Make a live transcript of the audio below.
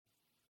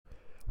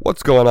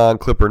What's going on,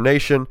 Clipper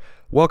Nation?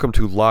 Welcome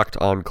to Locked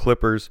On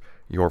Clippers,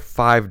 your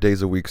 5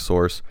 days a week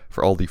source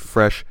for all the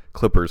fresh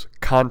Clippers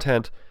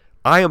content.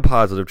 I am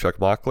Positive Chuck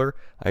Mockler.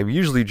 I am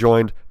usually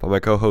joined by my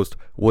co-host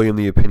William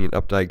the Opinion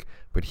Updike,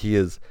 but he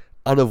is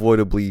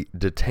unavoidably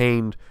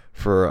detained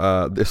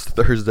for this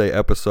Thursday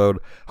episode.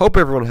 Hope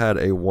everyone had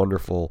a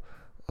wonderful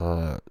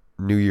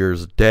New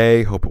Year's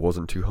Day. Hope it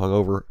wasn't too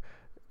hungover.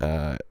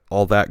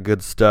 All that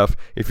good stuff.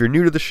 If you're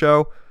new to the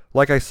show,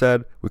 like I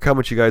said, we come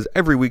at you guys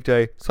every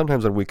weekday,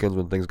 sometimes on weekends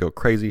when things go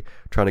crazy,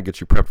 trying to get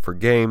you prepped for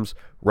games,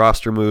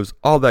 roster moves,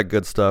 all that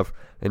good stuff.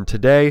 And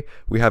today,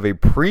 we have a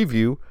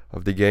preview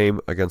of the game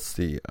against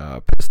the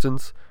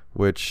Pistons,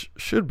 which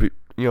should be,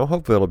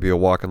 hopefully it'll be a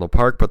walk in the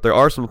park, but there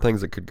are some things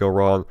that could go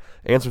wrong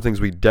and some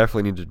things we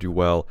definitely need to do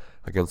well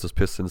against this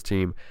Pistons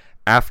team.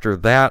 After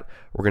that,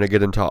 we're going to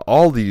get into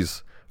all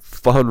these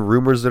fun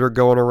rumors that are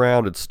going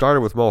around. It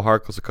started with Mo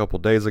Harkless a couple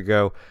days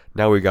ago.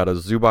 Now we got a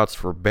Zubats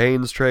for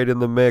Baines trade in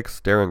the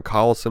mix. Darren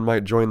Collison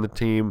might join the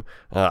team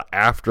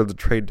after the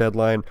trade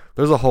deadline.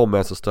 There's a whole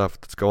mess of stuff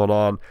that's going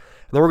on. And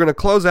then we're going to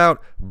close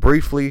out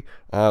briefly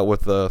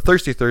with the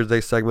Thirsty Thursday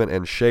segment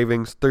and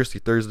shavings. Thirsty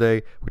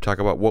Thursday, we talk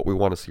about what we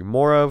want to see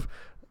more of.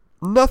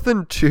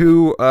 Nothing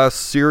too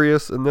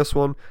serious in this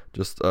one.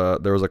 Just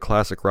there was a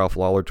classic Ralph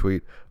Lawler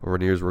tweet over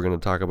New Year's we're going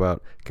to talk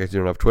about in case you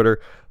don't have Twitter.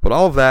 But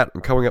all of that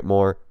and coming up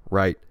more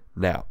right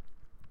now.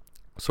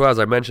 So as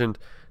I mentioned,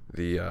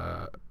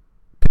 the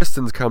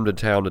Pistons come to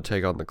town to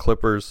take on the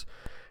Clippers.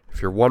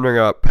 If you're wondering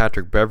about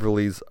Patrick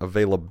Beverley's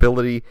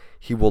availability,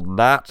 he will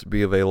not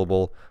be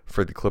available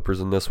for the Clippers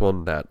in this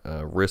one. That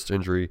wrist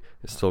injury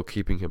is still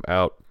keeping him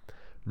out.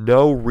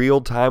 No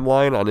real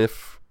timeline on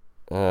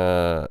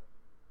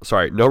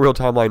no real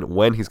timeline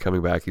when he's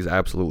coming back. He's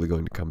absolutely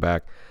going to come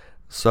back.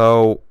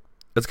 So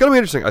it's going to be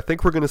interesting. I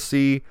think we're going to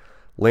see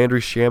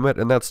Landry Shamet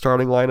in that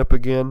starting lineup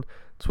again.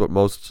 It's what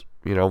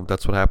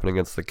that's what happened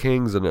against the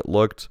Kings, and it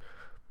looked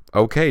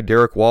okay.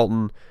 Derek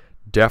Walton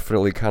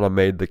definitely kind of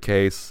made the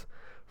case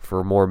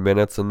for more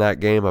minutes in that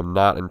game. I'm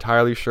not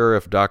entirely sure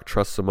if Doc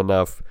trusts him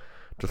enough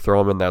to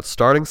throw him in that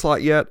starting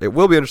slot yet. It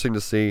will be interesting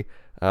to see.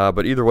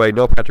 But either way,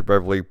 no Patrick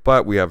Beverley,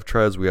 but we have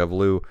Trez, we have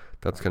Lou.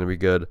 That's going to be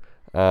good.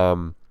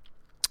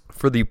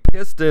 For the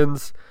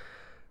Pistons,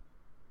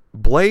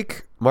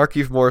 Blake,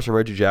 Markieff Morris, and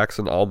Reggie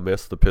Jackson all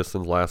missed the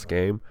Pistons' last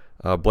game.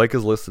 Blake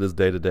is listed as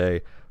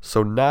day-to-day,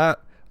 so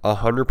not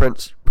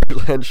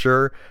 100%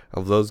 sure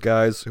of those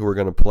guys who are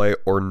going to play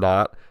or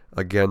not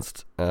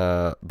against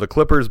the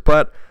Clippers,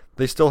 but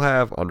they still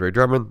have Andre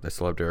Drummond, they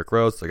still have Derrick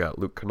Rose, they got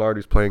Luke Kennard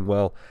who's playing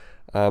well.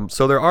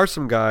 So there are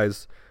some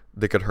guys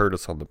that could hurt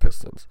us on the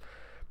Pistons.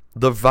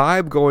 The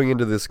vibe going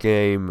into this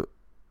game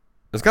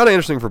is kind of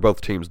interesting for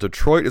both teams.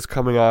 Detroit is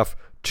coming off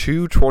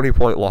 2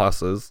 20-point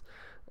losses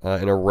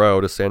in a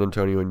row to San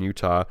Antonio and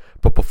Utah,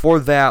 but before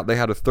that they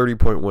had a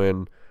 30-point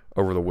win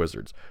over the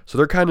Wizards. So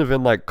they're kind of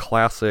in like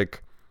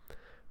classic,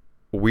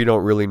 we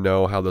don't really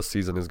know how the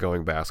season is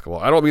going basketball.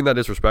 I don't mean that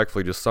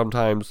disrespectfully, just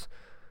sometimes,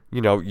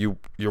 you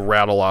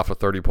rattle off a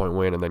 30-point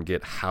win and then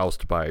get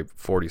housed by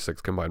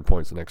 46 combined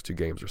points the next 2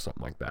 games or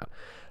something like that.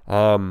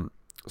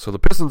 So the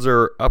Pistons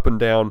are up and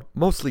down,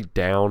 mostly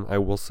down, I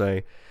will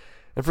say.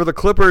 And for the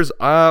Clippers,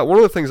 one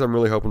of the things I'm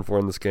really hoping for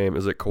in this game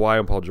is that Kawhi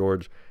and Paul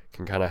George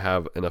can kind of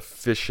have an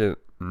efficient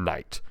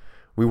night.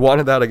 We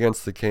wanted that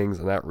against the Kings,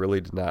 and that really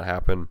did not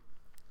happen.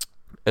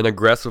 An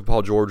aggressive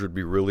Paul George would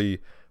be really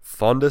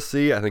fun to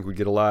see. I think we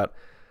get a lot.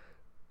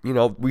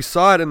 We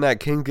saw it in that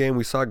Kings game.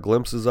 We saw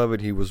glimpses of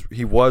it. He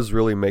was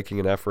really making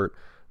an effort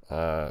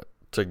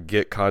to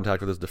get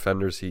contact with his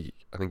defenders.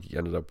 I think he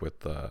ended up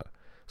with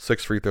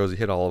 6 free throws. He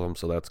hit all of them,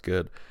 so that's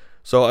good.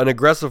 So an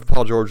aggressive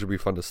Paul George would be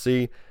fun to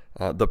see.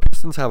 The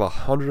Pistons have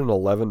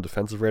 111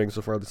 defensive ratings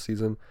so far this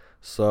season,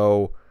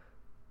 so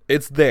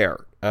it's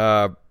there.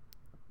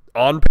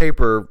 On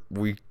paper,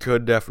 we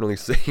could definitely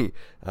see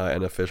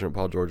an efficient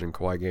Paul George and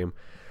Kawhi game.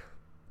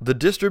 The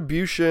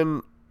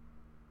distribution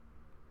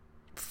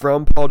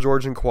from Paul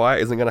George and Kawhi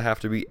isn't going to have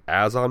to be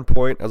as on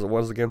point as it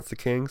was against the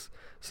Kings,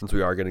 since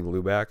we are getting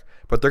Lou back.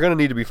 But they're going to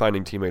need to be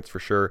finding teammates for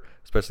sure,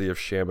 especially if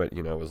Shamet,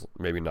 is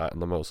maybe not in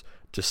the most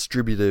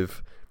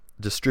distributive,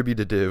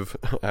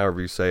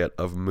 however you say it,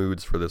 of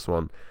moods for this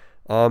one.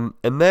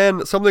 And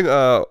then something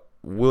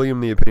William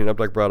the Opinion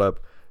Updike brought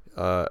up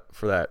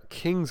for that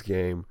Kings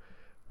game,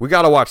 we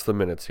got to watch the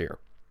minutes here.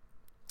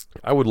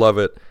 I would love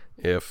it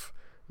if,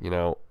 we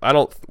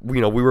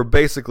were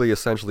basically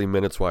essentially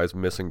minutes-wise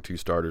missing 2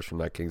 starters from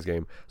that Kings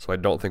game, so I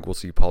don't think we'll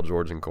see Paul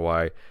George and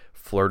Kawhi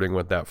flirting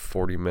with that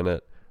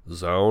 40-minute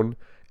zone.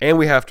 And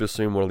we have to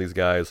assume one of these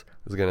guys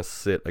is going to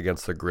sit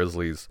against the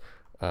Grizzlies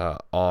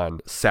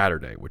on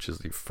Saturday, which is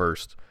the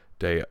first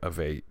day of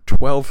a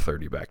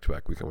 12:30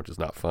 back-to-back weekend, which is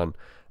not fun.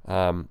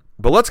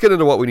 But let's get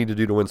into what we need to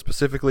do to win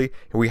specifically,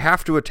 and we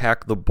have to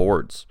attack the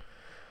boards.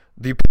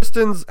 The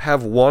Pistons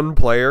have one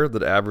player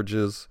that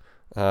averages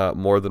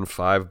more than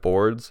 5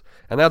 boards,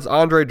 and that's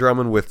Andre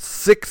Drummond with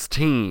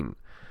 16.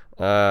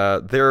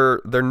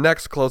 Their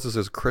next closest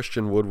is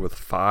Christian Wood with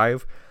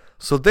 5.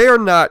 So they are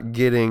not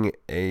getting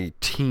a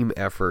team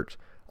effort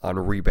on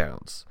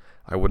rebounds.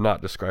 I would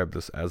not describe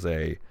this as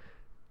a,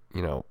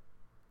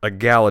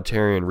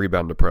 egalitarian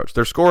rebound approach.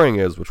 Their scoring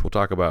is, which we'll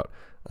talk about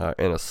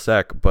in a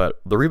sec,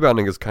 but the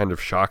rebounding is kind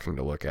of shocking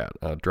to look at.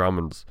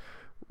 Drummond's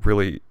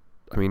really,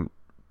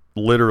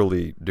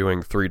 literally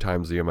doing 3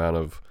 times the amount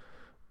of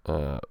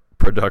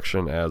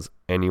production as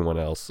anyone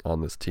else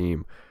on this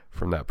team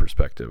from that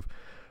perspective.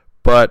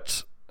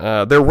 But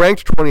they're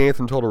ranked 28th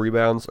in total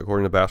rebounds,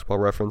 according to Basketball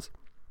Reference.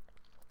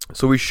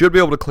 So we should be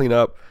able to clean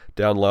up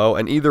down low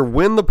and either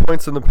win the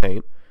points in the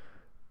paint,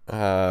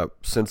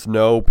 since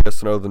no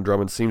Piston other than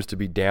Drummond seems to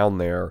be down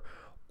there,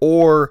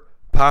 or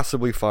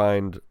possibly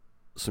find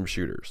some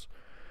shooters.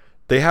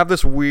 They have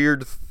this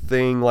weird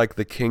thing like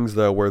the Kings,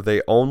 though, where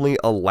they only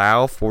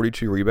allow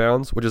 42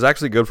 rebounds, which is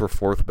actually good for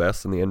 4th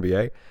best in the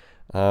NBA.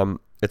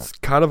 It's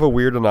kind of a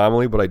weird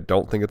anomaly, but I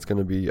don't think it's going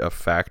to be a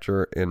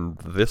factor in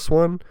this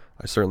one.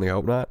 I certainly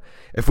hope not.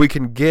 If we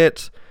can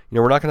get,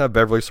 we're not going to have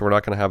Beverly, so we're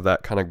not going to have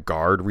that kind of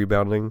guard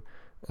rebounding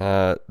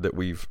that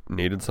we've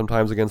needed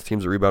sometimes against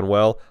teams that rebound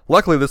well.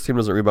 Luckily, this team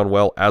doesn't rebound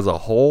well as a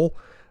whole.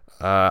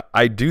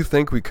 I do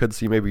think we could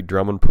see maybe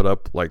Drummond put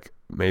up like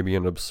maybe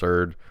an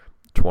absurd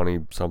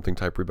 20-something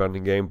type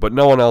rebounding game, but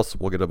no one else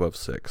will get above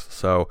 6.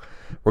 So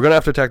we're going to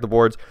have to attack the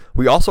boards.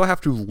 We also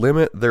have to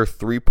limit their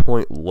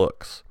 3-point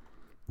looks.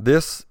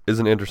 This is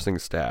an interesting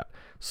stat.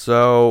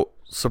 So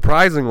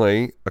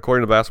surprisingly,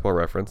 according to Basketball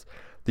Reference,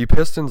 the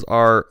Pistons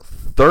are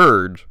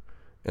 3rd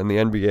in the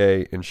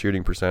NBA in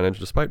shooting percentage,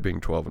 despite being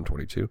 12 and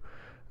 22.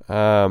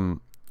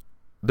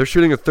 They're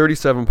shooting a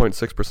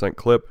 37.6%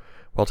 clip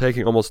while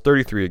taking almost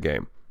 33 a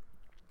game.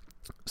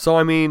 So,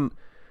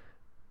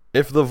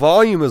 if the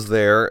volume is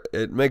there,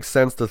 it makes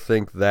sense to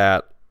think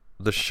that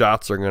the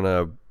shots are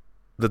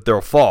that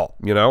they'll fall,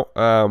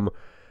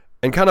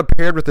 And kind of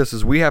paired with this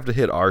is we have to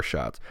hit our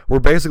shots. We're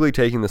basically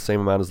taking the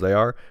same amount as they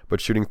are, but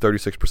shooting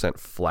 36%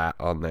 flat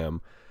on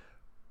them.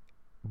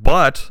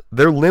 But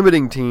they're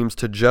limiting teams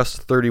to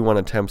just 31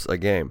 attempts a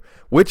game,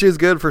 which is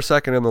good for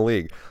 2nd in the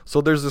league.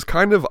 So there's this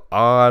kind of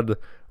odd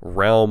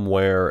realm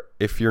where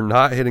if you're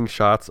not hitting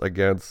shots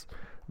against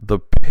the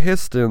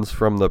Pistons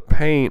from the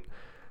paint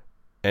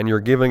and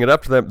you're giving it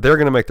up to them, they're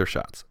going to make their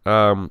shots.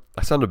 I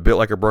sound a bit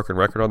like a broken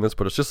record on this,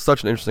 but it's just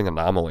such an interesting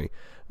anomaly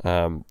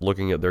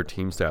looking at their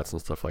team stats and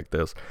stuff like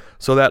this.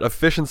 So that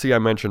efficiency I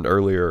mentioned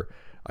earlier,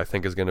 I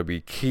think is going to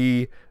be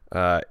key.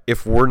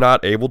 If we're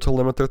not able to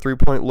limit their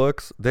 3-point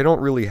looks, they don't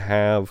really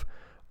have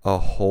a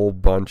whole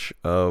bunch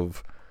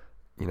of,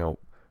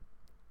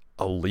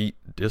 elite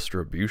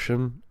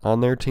distribution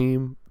on their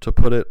team, to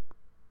put it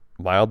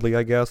mildly,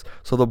 I guess.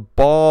 So the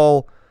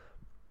ball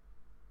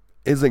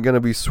isn't going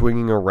to be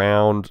swinging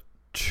around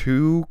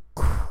too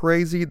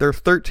crazy. They're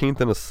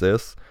 13th in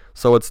assists,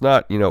 so it's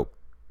not,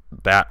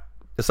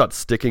 it's not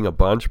sticking a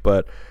bunch,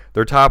 but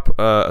their top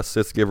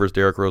assist givers,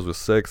 Derrick Rose with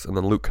 6, and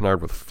then Luke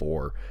Kennard with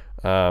 4.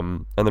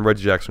 And then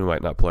Reggie Jackson, who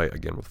might not play,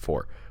 again with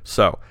 4.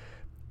 So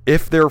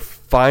if they're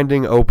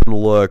finding open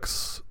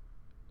looks,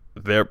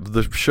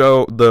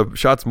 the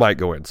shots might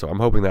go in. So I'm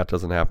hoping that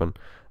doesn't happen.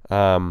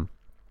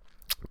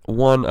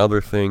 One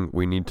other thing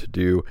we need to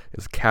do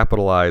is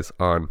capitalize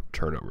on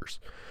turnovers.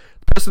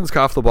 The Pistons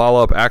cough the ball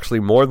up actually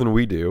more than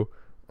we do.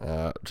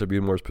 To be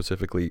more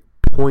specifically,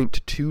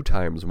 0.2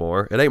 times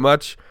more. It ain't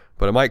much,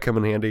 but it might come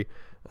in handy.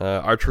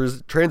 Our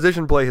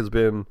transition play has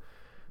been,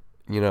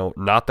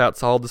 not that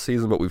solid this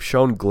season, but we've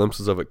shown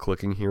glimpses of it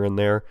clicking here and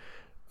there.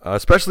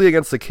 Especially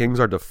against the Kings,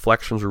 our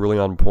deflections were really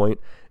on point.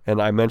 And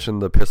I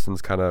mentioned the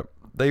Pistons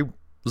they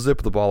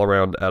zip the ball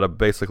around at a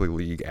basically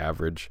league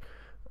average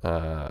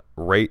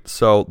rate.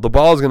 So the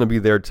ball is going to be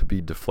there to be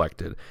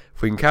deflected.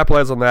 If we can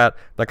capitalize on that,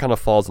 that kind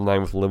of falls in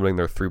line with limiting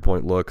their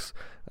 3-point looks.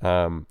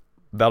 That'll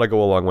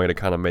go a long way to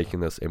kind of making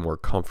this a more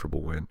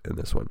comfortable win in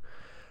this one.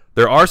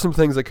 There are some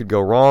things that could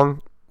go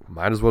wrong.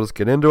 Might as well just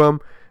get into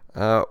them.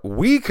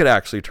 We could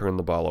actually turn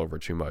the ball over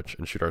too much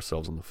and shoot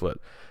ourselves in the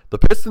foot. The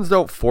Pistons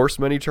don't force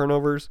many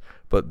turnovers,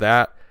 but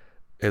that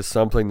is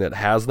something that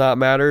has not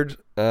mattered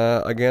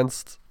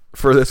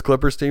for this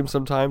Clippers team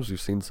sometimes.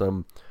 We've seen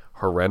some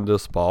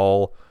horrendous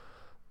ball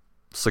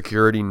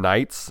security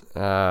nights.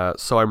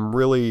 So I'm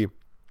really,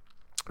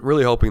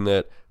 really hoping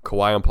that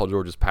Kawhi and Paul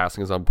George's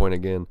passing is on point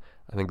again.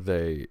 I think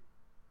they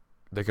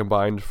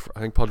combined. I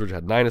think Paul George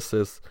had 9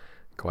 assists.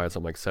 Kawhi had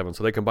something like 7.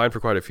 So they combined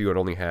for quite a few and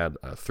only had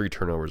 3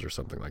 turnovers or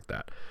something like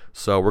that.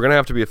 So we're going to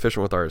have to be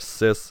efficient with our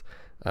assists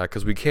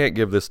because we can't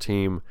give this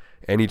team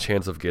any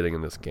chance of getting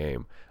in this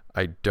game.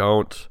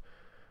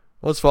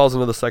 This falls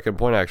into the second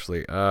point,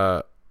 actually.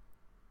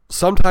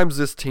 Sometimes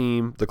this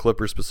team, the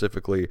Clippers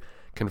specifically,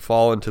 can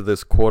fall into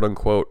this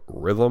quote-unquote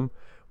rhythm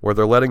where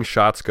they're letting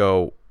shots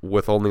go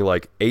with only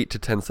like 8 to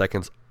 10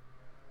 seconds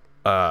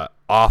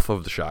off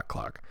of the shot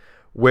clock,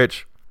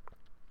 which,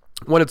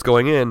 when it's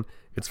going in,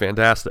 it's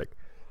fantastic.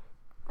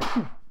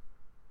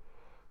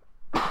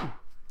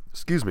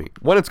 Excuse me.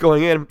 When it's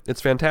going in,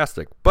 it's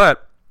fantastic.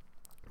 But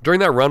during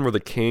that run where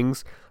the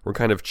Kings were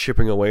kind of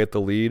chipping away at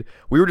the lead,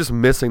 we were just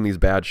missing these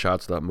bad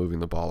shots without moving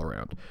the ball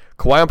around.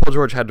 Kawhi and Paul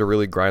George had to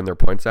really grind their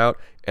points out,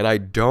 and I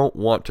don't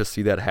want to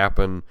see that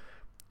happen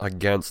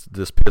against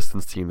this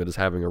Pistons team that is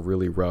having a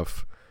really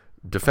rough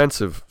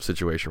defensive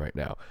situation right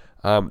now.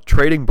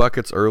 Trading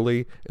buckets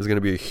early is going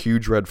to be a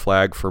huge red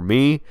flag for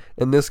me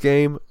in this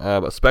game,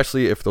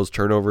 especially if those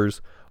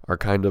turnovers are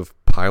kind of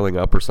piling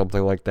up or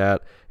something like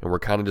that, and we're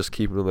kind of just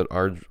keeping them at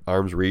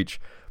arm's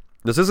reach.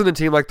 This isn't a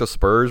team like the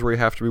Spurs where you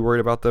have to be worried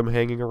about them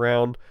hanging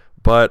around,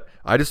 but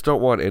I just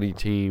don't want any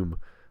team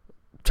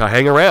to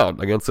hang around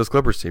against this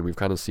Clippers team. We've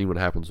kind of seen what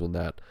happens when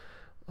that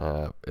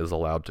is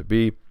allowed to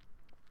be.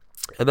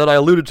 And then I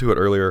alluded to it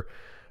earlier.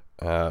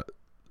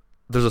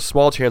 There's a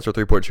small chance our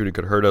three-point shooting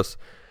could hurt us.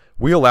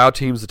 We allow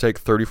teams to take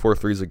 34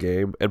 threes a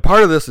game, and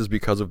part of this is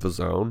because of the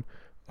zone,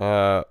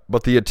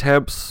 but the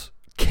attempts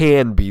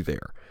can be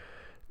there.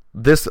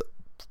 This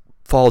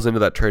falls into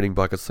that trading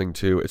buckets thing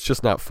too. It's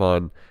just not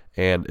fun,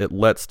 and it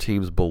lets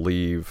teams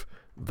believe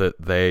that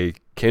they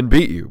can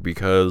beat you,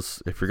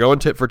 because if you're going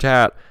tit for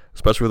tat,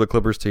 especially with a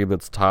Clippers team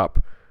that's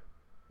top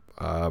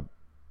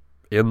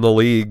in the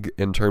league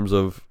in terms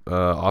of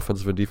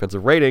offensive and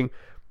defensive rating,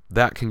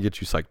 that can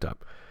get you psyched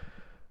up.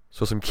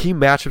 So some key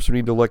matchups we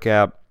need to look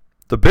at.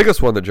 The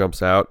biggest one that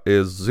jumps out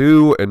is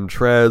Zoo and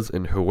Trez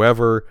and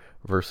whoever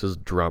versus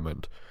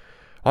Drummond.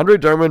 Andre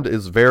Drummond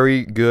is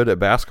very good at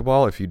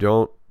basketball. If you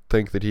don't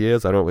think that he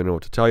is, I don't really know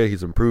what to tell you.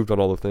 He's improved on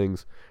all the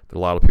things that a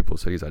lot of people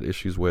said he's had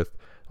issues with.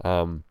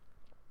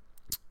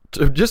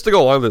 Just to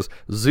go along with this,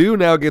 Zoo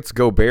now gets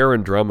Gobert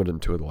and Drummond in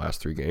 2 of the last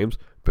 3 games.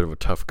 Bit of a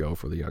tough go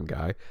for the young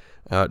guy.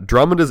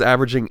 Drummond is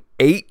averaging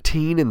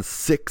 18 and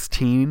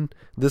 16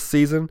 this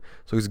season,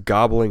 so he's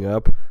gobbling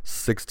up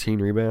 16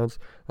 rebounds,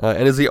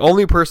 and is the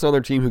only person on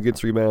their team who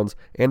gets rebounds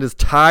and is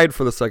tied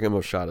for the second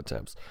most shot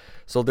attempts.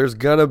 So there's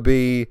going to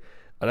be,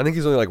 and I think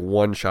he's only like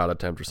 1 shot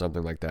attempt or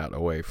something like that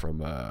away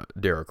from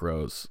Derrick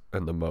Rose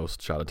and the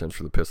most shot attempts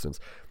for the Pistons.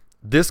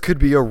 This could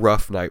be a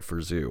rough night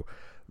for Zoo.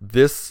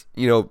 This,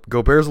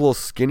 Gobert's a little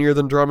skinnier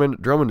than Drummond.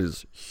 Drummond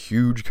is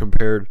huge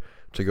compared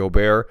to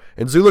Gobert.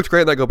 And Zoo looked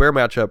great in that Gobert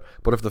matchup,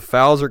 but if the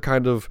fouls are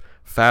kind of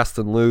fast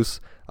and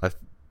loose,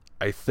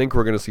 I think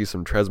we're going to see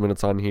some Trez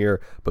minutes on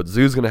here, but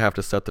Zoo's going to have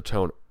to set the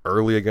tone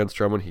early against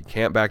Drummond. He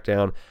can't back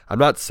down. I'm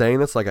not saying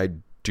this like I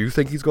do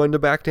think he's going to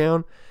back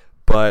down,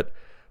 but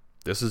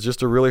this is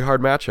just a really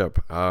hard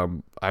matchup.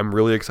 I'm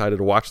really excited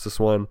to watch this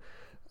one.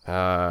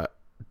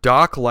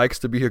 Doc likes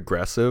to be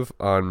aggressive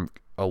on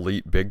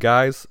elite big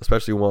guys,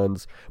 especially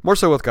ones, more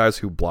so with guys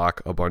who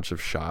block a bunch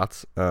of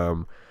shots.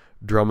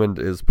 Drummond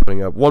is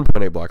putting up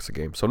 1.8 blocks a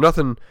game. So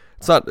nothing,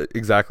 it's not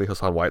exactly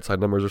Hassan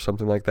Whiteside numbers or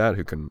something like that,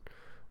 who can,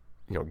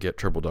 get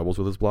triple doubles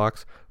with his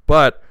blocks.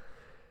 But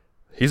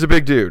he's a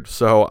big dude.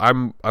 So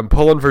I'm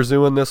pulling for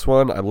Zoo in this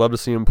one. I'd love to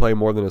see him play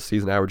more than a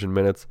season average in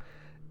minutes.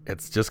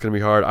 It's just going to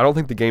be hard. I don't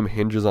think the game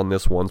hinges on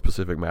this one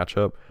specific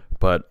matchup,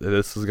 but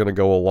this is going to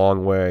go a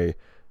long way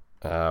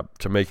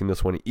to making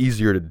this one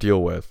easier to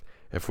deal with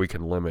if we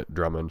can limit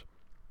Drummond.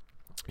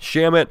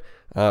 Shamet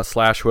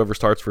 / whoever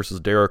starts versus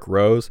Derrick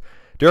Rose.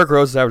 Derrick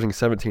Rose is averaging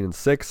 17 and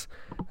 6.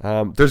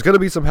 There's going to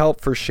be some help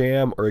for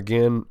Sham or,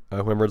 again,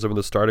 whoever ends up in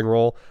the starting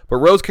role. But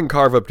Rose can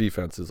carve up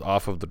defenses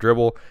off of the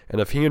dribble.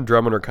 And if he and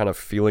Drummond are kind of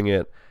feeling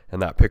it in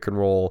that pick and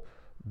roll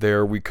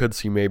there, we could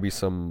see maybe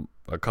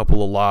a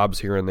couple of lobs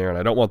here and there. And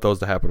I don't want those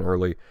to happen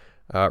early.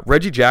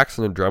 Reggie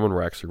Jackson and Drummond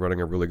were actually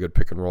running a really good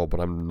pick and roll, but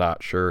I'm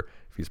not sure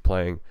if he's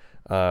playing.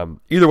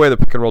 Either way, the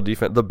pick and roll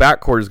defense, the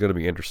backcourt is going to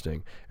be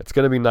interesting. It's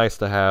going to be nice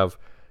to have,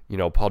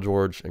 Paul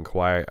George and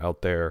Kawhi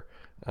out there.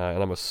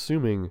 And I'm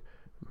assuming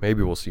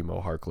maybe we'll see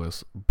Mo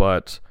Harkless.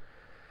 But,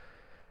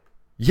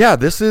 yeah,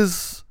 they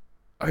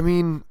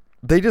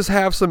just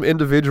have some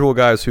individual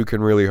guys who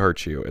can really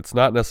hurt you. It's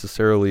not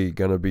necessarily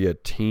going to be a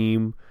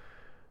team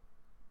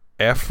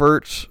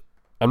effort.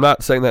 I'm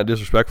not saying that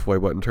disrespectfully,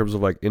 but in terms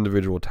of,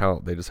 individual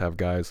talent, they just have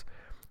guys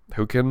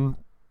who can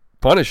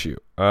punish you.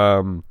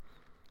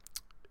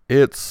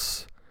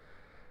 It's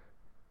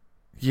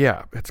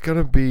going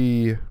to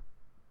be...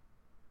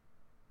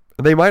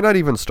 They might not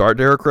even start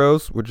Derrick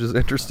Rose, which is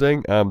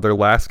interesting. Their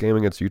last game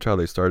against Utah,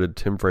 they started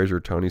Tim Frazier,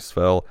 Tony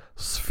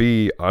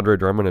Svi, Andre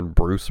Drummond, and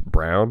Bruce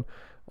Brown.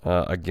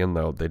 Again,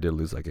 though, they did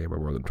lose that game by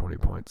more than 20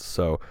 points.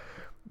 So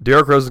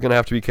Derrick Rose is going to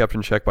have to be kept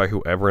in check by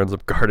whoever ends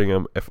up guarding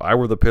him. If I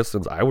were the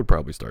Pistons, I would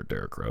probably start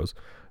Derrick Rose,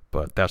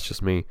 but that's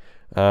just me.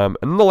 And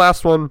then the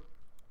last one,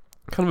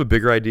 kind of a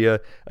bigger idea,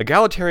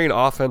 egalitarian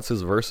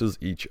offenses versus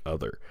each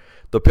other.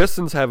 The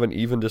Pistons have an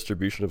even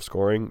distribution of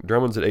scoring.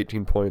 Drummond's at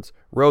 18 points.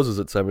 Rose is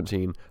at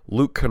 17.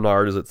 Luke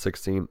Kennard is at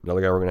 16.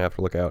 Another guy we're going to have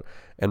to look out.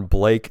 And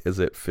Blake is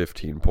at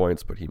 15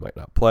 points, but he might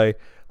not play.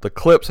 The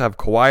Clips have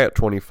Kawhi at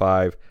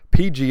 25,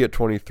 PG at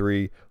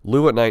 23,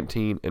 Lou at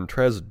 19, and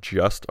Trez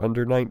just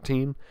under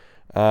 19.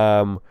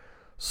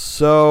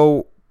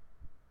 So,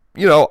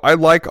 I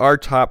like our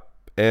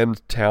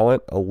top-end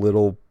talent a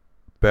little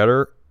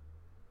better,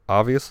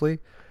 obviously.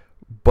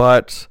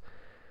 But...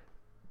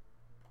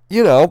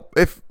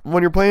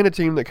 when you're playing a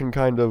team that can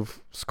kind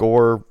of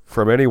score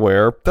from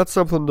anywhere, that's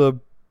something to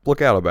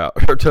look out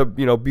about or to,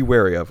 be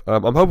wary of.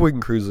 I'm hoping we can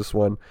cruise this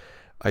one.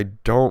 I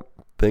don't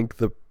think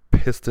the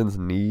Pistons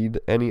need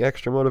any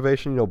extra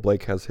motivation.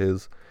 Blake has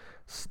his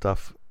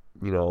stuff,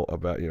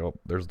 about,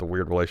 there's the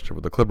weird relationship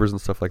with the Clippers and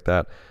stuff like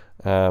that.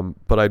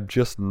 But I'm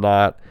just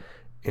not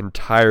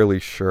entirely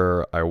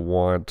sure I'd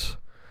love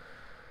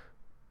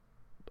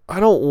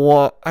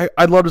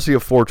to see a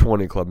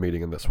 420 club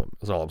meeting in this one,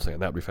 is all I'm saying.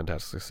 That'd be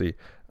fantastic to see.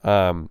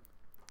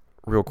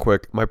 Real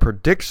quick, my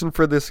prediction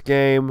for this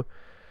game,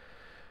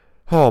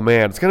 oh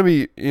man, it's going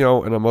to be,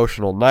 an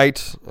emotional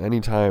night.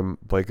 Anytime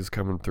Blake is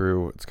coming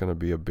through, it's going to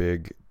be a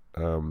big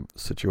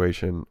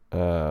situation.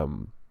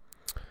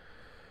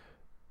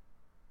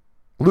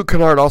 Luke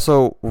Kennard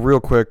also, real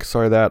quick,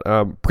 sorry that,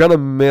 going to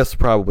miss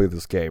probably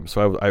this game.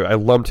 So I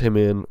lumped him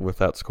in with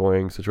that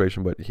scoring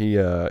situation, but he's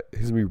going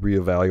to be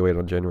reevaluated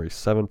on January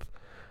 7th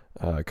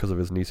because of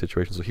his knee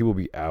situation. So he will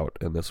be out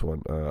in this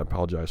one. I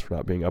apologize for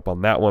not being up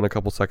on that one a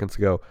couple seconds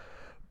ago.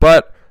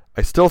 But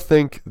I still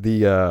think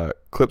the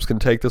Clips can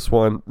take this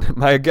one.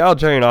 My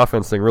egalitarian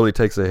offense thing really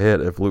takes a hit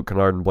if Luke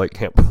Kennard and Blake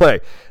can't play.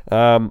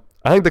 I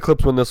think the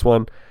Clips win this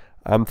one.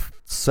 I'm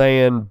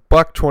saying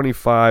buck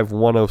 25,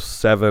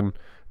 107.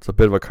 It's a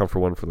bit of a comfort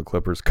one for the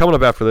Clippers. Coming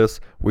up after this,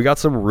 we got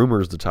some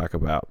rumors to talk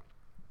about.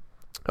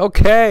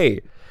 Okay,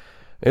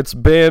 it's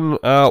been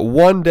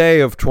one day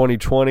of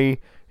 2020,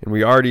 and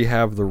we already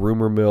have the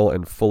rumor mill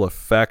in full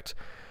effect.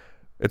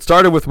 It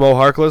started with Mo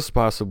Harkless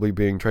possibly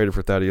being traded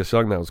for Thaddeus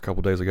Young. That was a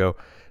couple days ago.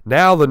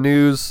 Now the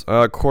news,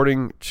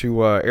 according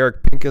to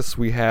Eric Pincus,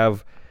 we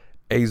have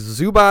a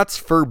Zubats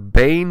for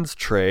Baines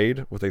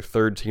trade with a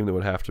third team that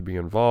would have to be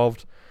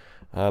involved.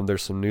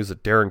 There's some news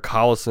that Darren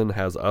Collison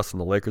has us and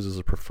the Lakers as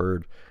a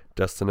preferred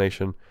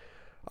destination.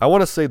 I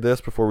want to say this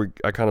before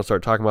I kind of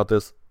start talking about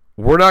this.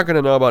 We're not going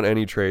to know about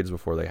any trades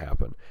before they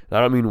happen. And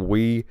I don't mean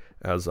we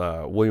as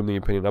William the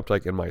Opinion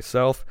Updike and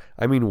myself.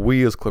 I mean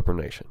we as Clipper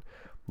Nation.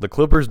 The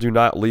Clippers do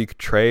not leak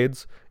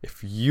trades.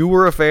 If you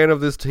were a fan of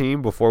this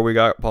team before we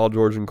got Paul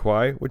George and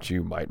Kawhi, which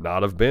you might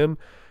not have been,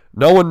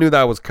 no one knew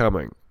that was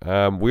coming.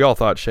 We all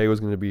thought Shea was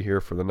going to be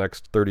here for the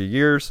next 30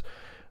 years.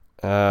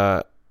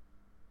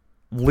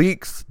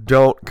 Leaks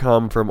don't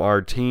come from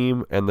our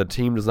team, and the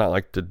team does not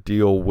like to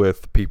deal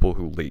with people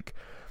who leak.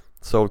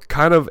 So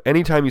kind of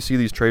anytime you see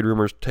these trade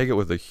rumors, take it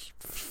with a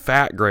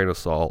fat grain of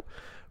salt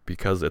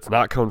because it's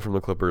not coming from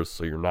the Clippers,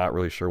 so you're not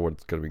really sure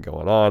what's going to be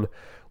going on.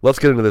 Let's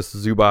get into this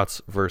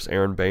Zubats versus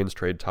Aaron Baines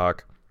trade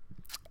talk.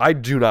 I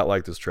do not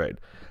like this trade.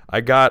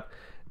 I got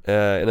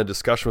in a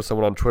discussion with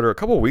someone on Twitter a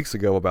couple of weeks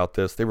ago about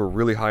this. They were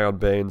really high on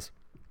Baines.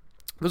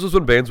 This was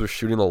when Baines was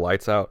shooting the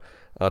lights out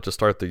to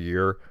start the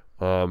year.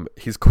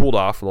 He's cooled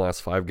off in the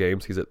last 5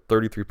 games. He's at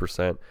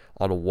 33%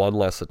 on one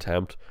less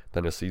attempt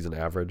than his season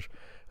average.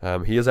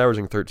 He is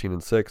averaging 13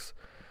 and 6.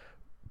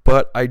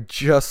 But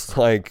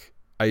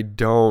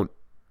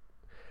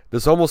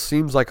this almost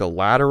seems like a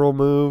lateral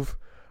move.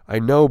 I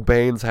know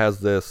Baines has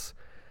this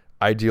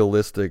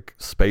idealistic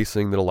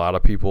spacing that a lot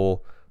of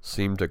people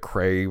seem to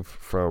crave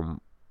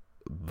from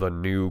the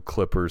new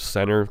Clippers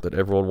center that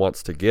everyone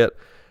wants to get.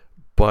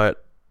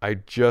 But I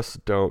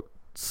just don't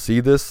see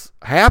this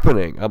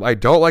happening. I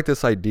don't like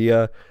this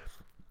idea.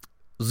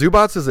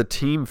 Zubats is a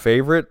team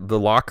favorite. The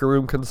locker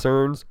room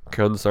concerns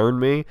concern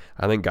me.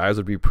 I think guys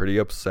would be pretty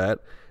upset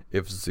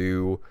if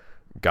Zoo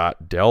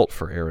got dealt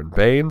for Aaron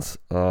Baines.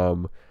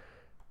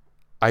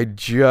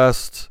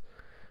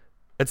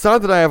 It's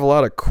not that I have a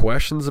lot of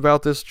questions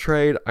about this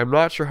trade. I'm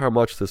not sure how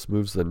much this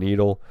moves the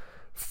needle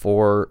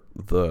for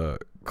the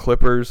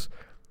Clippers.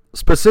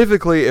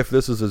 Specifically, if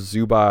this is a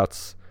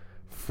Zubats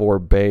for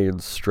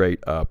Baines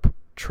straight up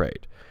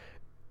trade.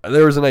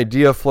 There was an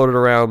idea floated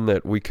around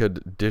that we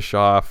could dish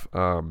off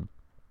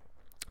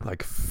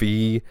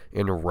fee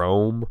in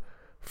Rome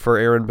for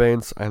Aaron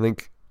Baines. I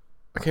can't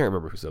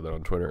remember who said that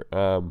on Twitter.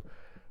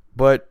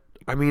 But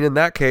I mean, in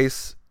that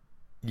case,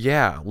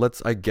 yeah,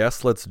 let's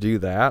do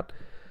that.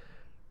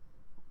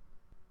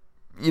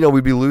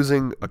 We'd be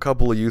losing a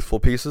couple of youthful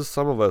pieces.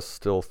 Some of us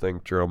still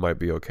think Jerome might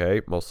be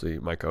okay, mostly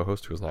my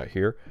co-host who is not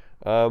here.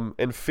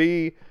 And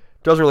Fee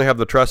doesn't really have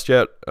the trust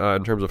yet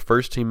in terms of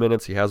first team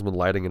minutes. He has been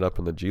lighting it up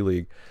in the G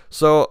League.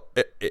 So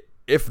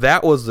if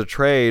that was the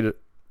trade,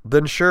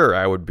 then sure,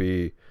 I would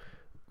be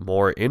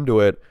more into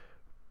it.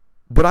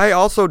 But I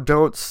also I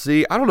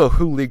don't know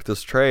who leaked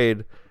this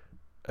trade.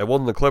 It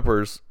wasn't the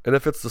Clippers. And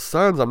if it's the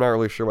Suns, I'm not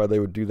really sure why they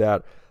would do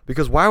that.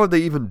 Because why would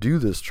they even do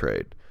this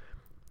trade?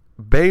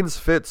 Baines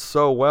fits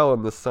so well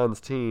in the Suns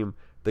team.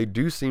 They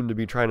do seem to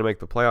be trying to make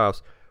the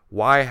playoffs.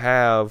 Why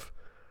have...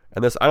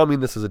 And this, I don't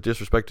mean this as a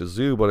disrespect to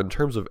Zoo, but in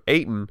terms of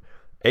Ayton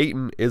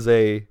is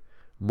a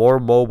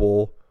more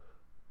mobile,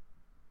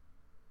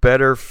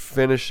 better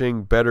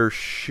finishing, better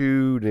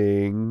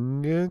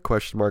shooting,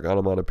 question mark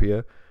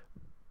onomatopoeia,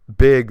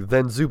 big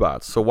than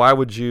Zubats. So why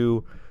would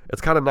you...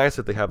 It's kind of nice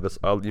that they have this,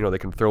 they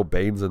can throw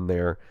Baines in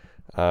there,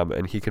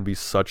 and he can be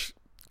such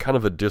kind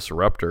of a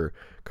disruptor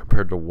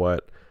compared to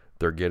what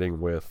they're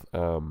getting with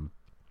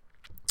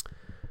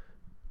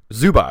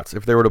Zubats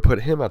if they were to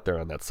put him out there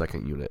on that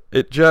second unit.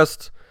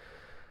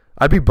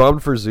 I'd be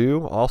bummed for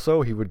Zoo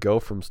also. He would go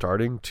from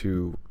starting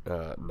to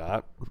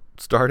not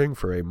starting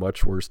for a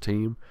much worse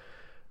team.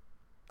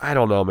 I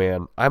don't know,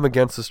 man. I'm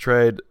against this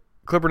trade.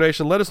 Clipper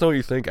Nation, let us know what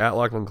you think at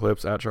Lockland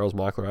Clips, at Charles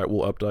Mockler, at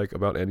Will Updike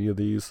about any of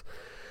these.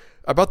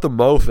 About the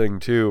Mo thing,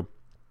 too.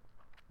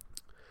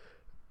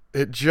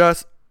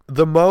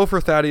 The Mo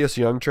for Thaddeus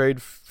Young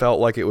trade felt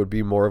like it would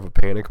be more of a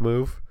panic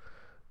move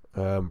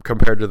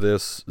compared to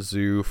this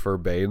Zoo for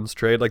Baines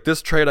trade. Like,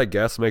 this trade, I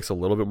guess, makes a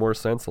little bit more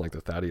sense than like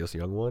the Thaddeus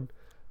Young one.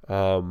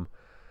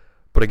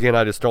 But again,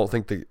 I just don't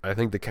think I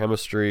think the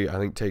chemistry, I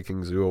think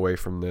taking Zoo away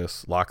from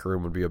this locker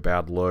room would be a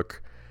bad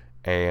look.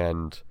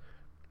 And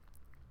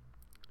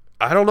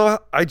I don't know.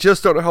 I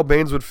just don't know how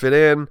Baines would fit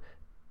in.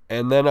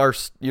 And then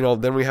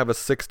then we have a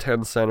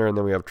 6'10" center, and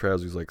then we have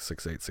Trez who's like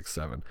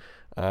 6'8",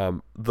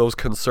 6'7". Those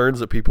concerns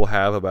that people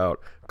have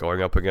about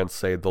going up against,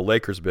 say, the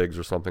Lakers bigs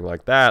or something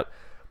like that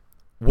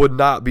would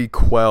not be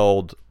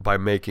quelled by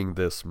making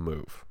this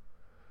move.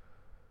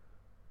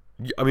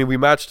 I mean, we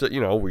matched it,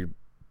 we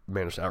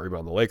managed to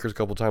out-rebound the Lakers a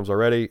couple times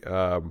already.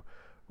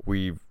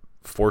 We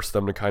forced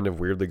them to kind of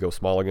weirdly go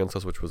small against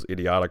us, which was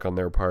idiotic on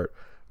their part.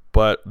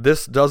 But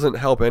this doesn't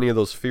help any of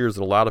those fears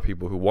that a lot of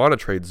people who want to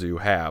trade Zoo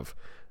have.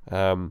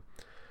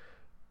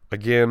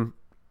 Again,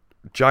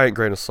 giant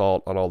grain of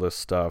salt on all this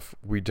stuff.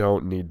 We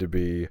don't need to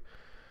be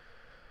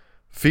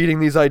feeding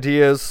these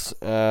ideas.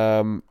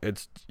 I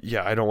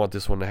don't want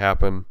this one to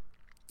happen.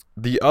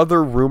 The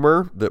other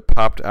rumor that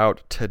popped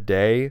out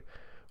today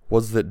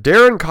was that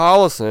Darren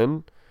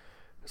Collison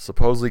is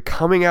supposedly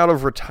coming out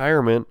of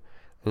retirement,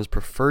 and his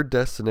preferred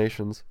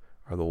destinations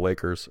are the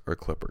Lakers or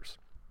Clippers.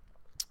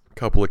 A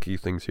couple of key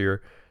things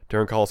here.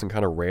 Darren Collison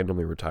kind of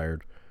randomly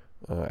retired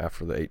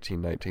after the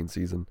 18-19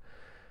 season.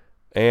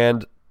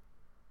 And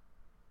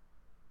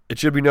it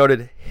should be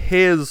noted,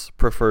 his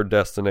preferred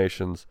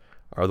destinations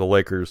are the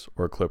Lakers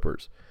or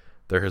Clippers.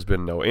 There has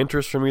been no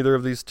interest from either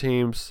of these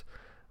teams.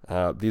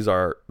 These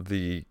are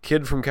the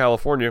kid from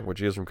California,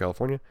 which he is from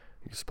California.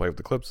 He used to play with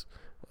the Clips.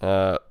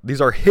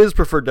 These are his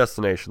preferred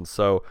destinations,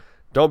 so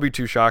don't be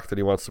too shocked that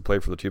he wants to play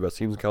for the two best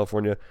teams in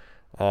California.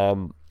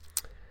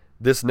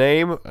 This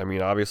name, I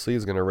mean, obviously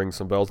is going to ring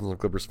some bells in some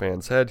Clippers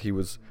fans' head. He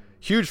was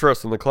huge for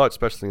us in the clutch,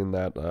 especially in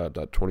that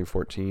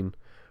 2014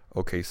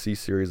 OKC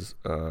series.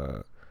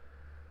 I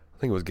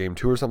think it was game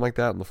 2 or something like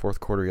that. In the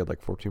fourth quarter, he had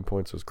like 14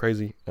 points. It was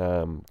crazy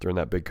during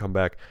that big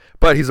comeback.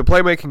 But he's a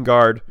playmaking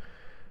guard.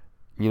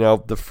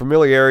 The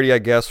familiarity, I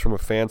guess, from a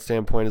fan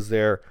standpoint is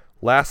there.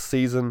 Last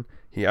season,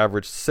 he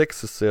averaged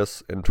 6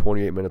 assists in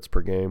 28 minutes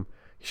per game.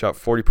 He shot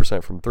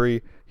 40% from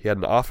 3. He had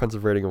an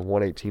offensive rating of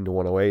 118 to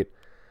 108.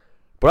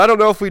 But I don't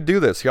know if we do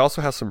this. He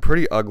also has some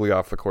pretty ugly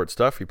off-the-court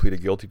stuff. He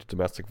pleaded guilty to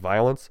domestic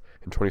violence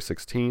in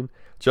 2016.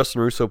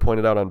 Justin Russo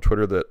pointed out on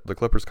Twitter that the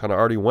Clippers kind of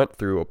already went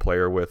through a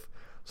player with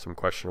some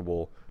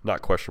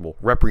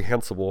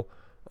reprehensible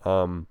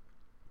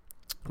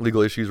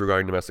legal issues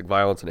regarding domestic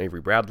violence in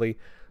Avery Bradley.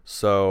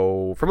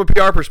 So from a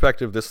PR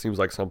perspective, this seems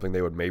like something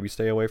they would maybe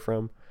stay away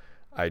from.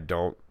 I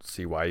don't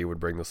see why you would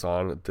bring this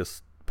on at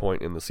this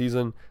point in the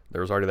season.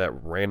 There was already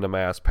that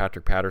random-ass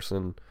Patrick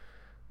Patterson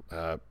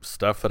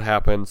stuff that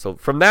happened. So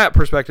from that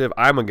perspective,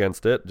 I'm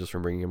against it, just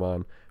from bringing him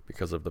on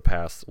because of the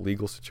past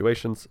legal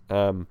situations.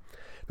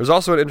 There's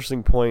also an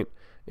interesting point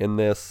in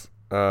this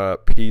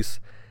piece.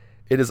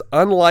 It is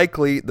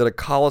unlikely that a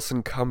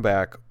Collison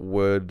comeback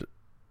would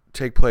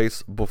take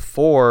place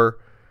before,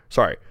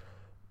 the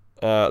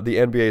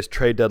NBA's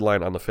trade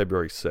deadline on the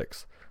February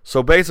 6th.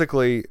 So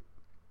basically,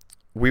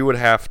 we would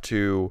have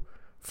to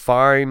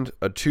find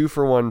a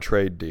 2-for-1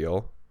 trade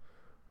deal,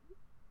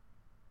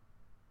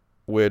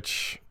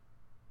 which,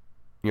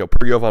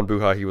 per Jovan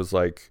Buha, he was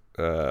like,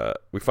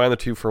 we find the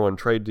 2-for-1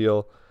 trade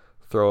deal,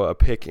 throw a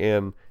pick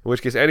in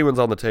which case anyone's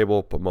on the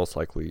table, but most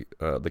likely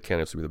the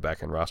candidates would be the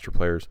back-end roster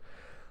players.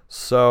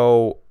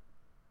 So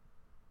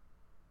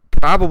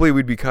probably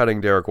we'd be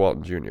cutting Derek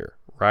Walton Jr.,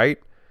 right?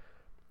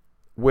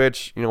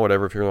 Which,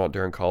 whatever, if you really want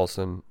Darren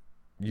Collison,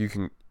 you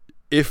can,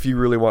 if you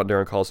really want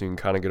Darren Collison, you can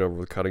kind of get over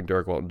with cutting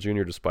Derek Walton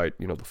Jr. despite,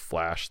 the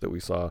flash that we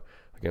saw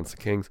against the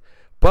Kings.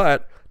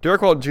 But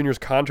Derek Walton Jr.'s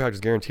contract is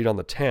guaranteed on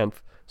the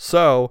 10th,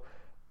 so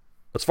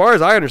as far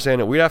as I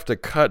understand it, we'd have to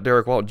cut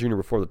Derek Walton Jr.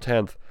 before the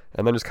 10th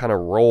and then just kind of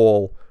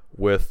roll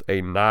with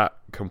a not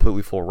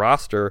completely full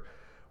roster,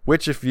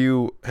 which if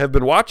you have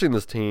been watching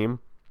this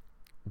team,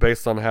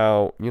 based on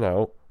how,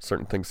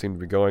 certain things seem to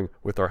be going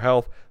with our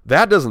health,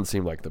 that doesn't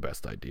seem like the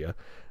best idea.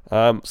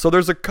 So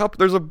there's a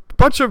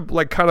bunch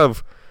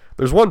of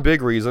there's one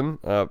big reason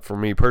for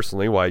me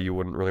personally why you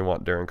wouldn't really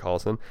want Darren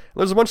Collison. And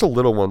there's a bunch of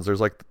little ones.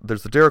 There's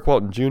the Derek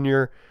Walton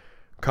Jr.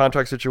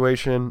 contract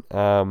situation.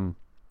 6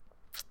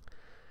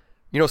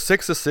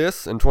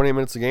 assists in 20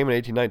 minutes a game in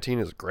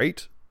 18-19 is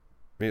great.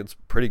 I mean, it's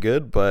pretty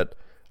good, but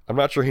I'm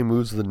not sure he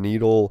moves the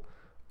needle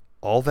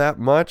all that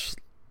much.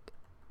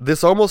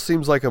 This almost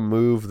seems like a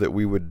move that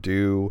we would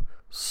do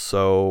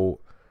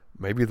so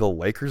maybe the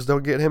Lakers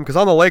don't get him. Because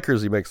on the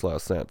Lakers, he makes a lot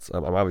of sense.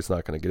 I'm obviously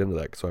not going to get into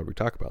that because why would we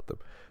talk about them?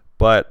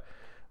 But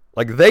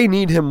they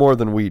need him more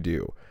than we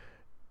do.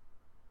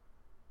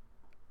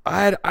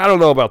 I don't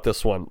know about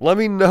this one. Let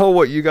me know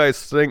what you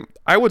guys think.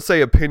 I would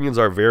say opinions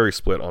are very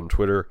split on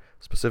Twitter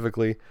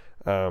specifically.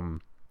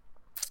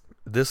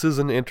 This is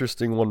an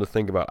interesting one to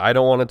think about. I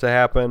don't want it to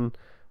happen.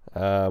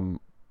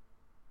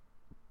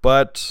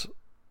 But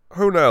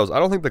who knows? I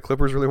don't think the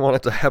Clippers really want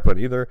it to happen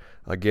either.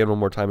 Again, one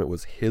more time, it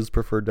was his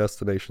preferred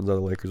destinations, are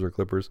the Lakers or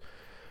Clippers.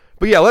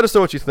 But yeah, let us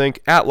know what you think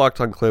at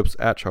Locked On Clips,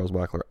 at Charles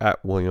Mockler,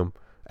 at Will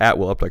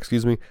Updike,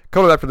 excuse me.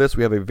 Coming up after this,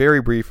 we have a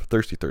very brief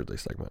Thirsty Thursday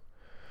segment.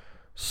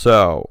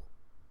 So,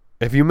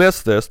 if you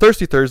missed this,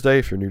 Thirsty Thursday,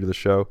 if you're new to the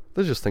show,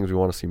 there's just things we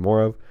want to see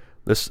more of.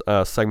 This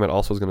segment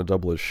also is going to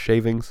double as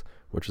shavings,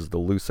 which is the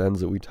loose ends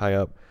that we tie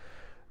up.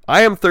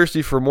 I am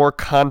thirsty for more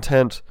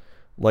content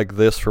like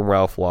this from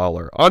Ralph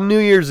Lawler. On New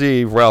Year's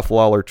Eve, Ralph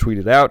Lawler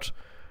tweeted out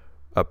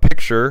a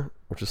picture,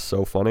 which is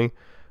so funny,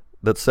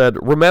 that said,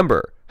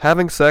 "Remember,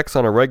 having sex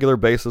on a regular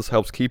basis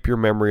helps keep your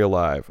memory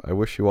alive. I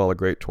wish you all a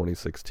great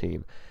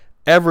 2016.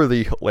 Ever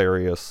the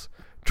hilarious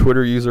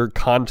Twitter user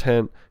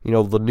content,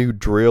 the new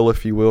drill,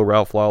 if you will,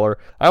 Ralph Lawler.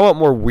 I want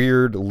more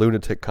weird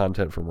lunatic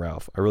content from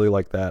Ralph. I really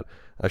like that.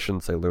 I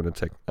shouldn't say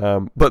lunatic.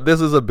 But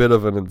this is a bit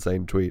of an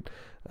insane tweet.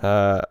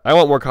 I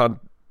want more content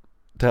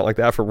like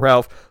that from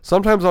Ralph.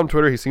 Sometimes on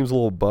Twitter he seems a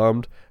little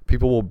bummed.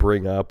 People will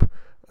bring up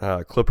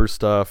Clippers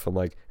stuff and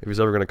like if he's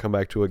ever going to come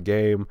back to a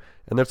game.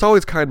 And there's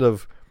always kind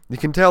of, you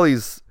can tell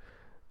he's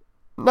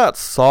not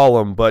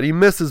solemn, but he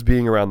misses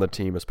being around the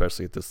team,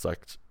 especially at this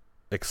like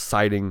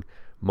exciting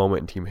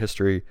moment in team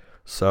history.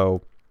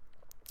 So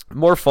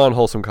more fun,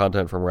 wholesome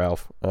content from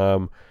Ralph.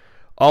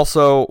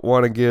 Also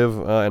want to give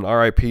an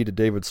RIP to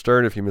David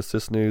Stern. If you missed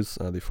this news,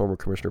 the former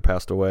commissioner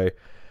passed away.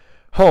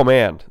 Oh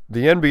man,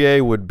 the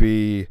NBA would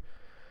be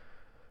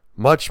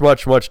much,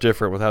 much, much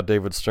different without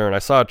David Stern. I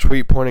saw a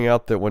tweet pointing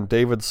out that when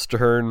David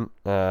Stern,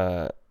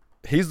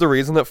 he's the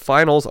reason that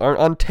finals aren't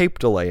on tape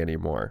delay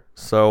anymore.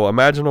 So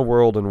imagine a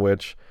world in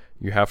which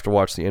you have to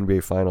watch the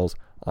NBA finals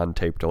on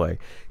tape delay.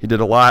 He did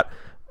a lot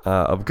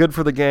of good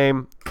for the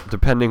game,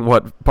 depending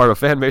what part of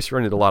fan base you're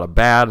in. He did a lot of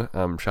bad.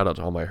 Shout out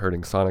to all my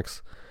Hurting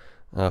Sonics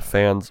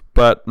fans.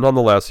 But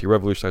nonetheless, he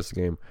revolutionized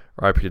the game.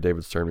 RIP to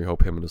David Stern. We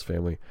hope him and his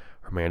family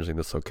are managing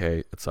this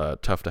okay. It's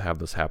tough to have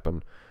this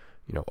happen,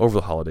 over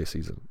the holiday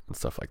season and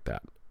stuff like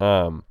that.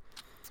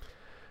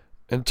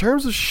 In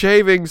terms of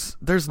shavings,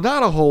 there's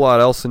not a whole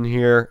lot else in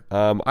here.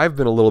 I've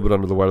been a little bit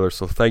under the weather,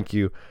 so thank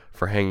you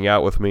for hanging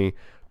out with me.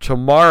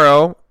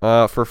 Tomorrow,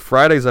 for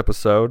Friday's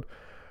episode,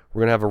 we're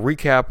going to have a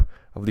recap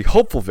of the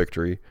hopeful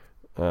victory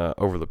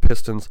over the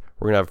Pistons.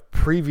 We're going to have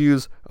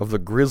previews of the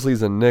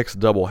Grizzlies and Knicks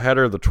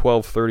doubleheader, the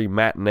 12:30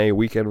 matinee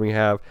weekend we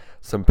have,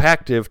 some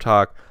Pac-Div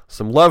talk,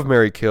 some Love,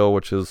 Marry, Kill,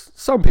 which is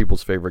some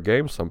people's favorite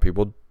game. Some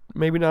people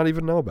maybe not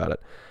even know about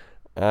it.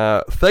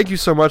 Thank you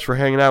so much for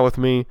hanging out with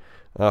me.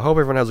 Hope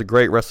everyone has a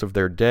great rest of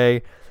their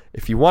day.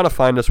 If you want to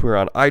find us, we're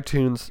on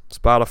iTunes,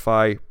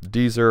 Spotify,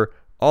 Deezer,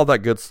 all that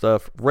good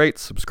stuff. Rate,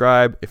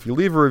 subscribe. If you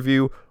leave a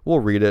review, we'll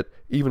read it,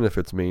 even if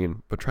it's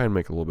mean, but try and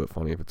make it a little bit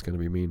funny if it's going to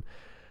be mean.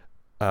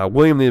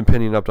 William the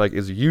Opinion Updike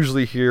is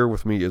usually here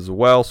with me as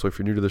well, so if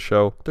you're new to the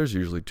show, there's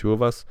usually two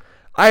of us.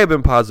 I have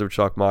been Positive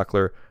Chalk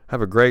Mockler.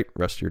 Have a great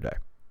rest of your day.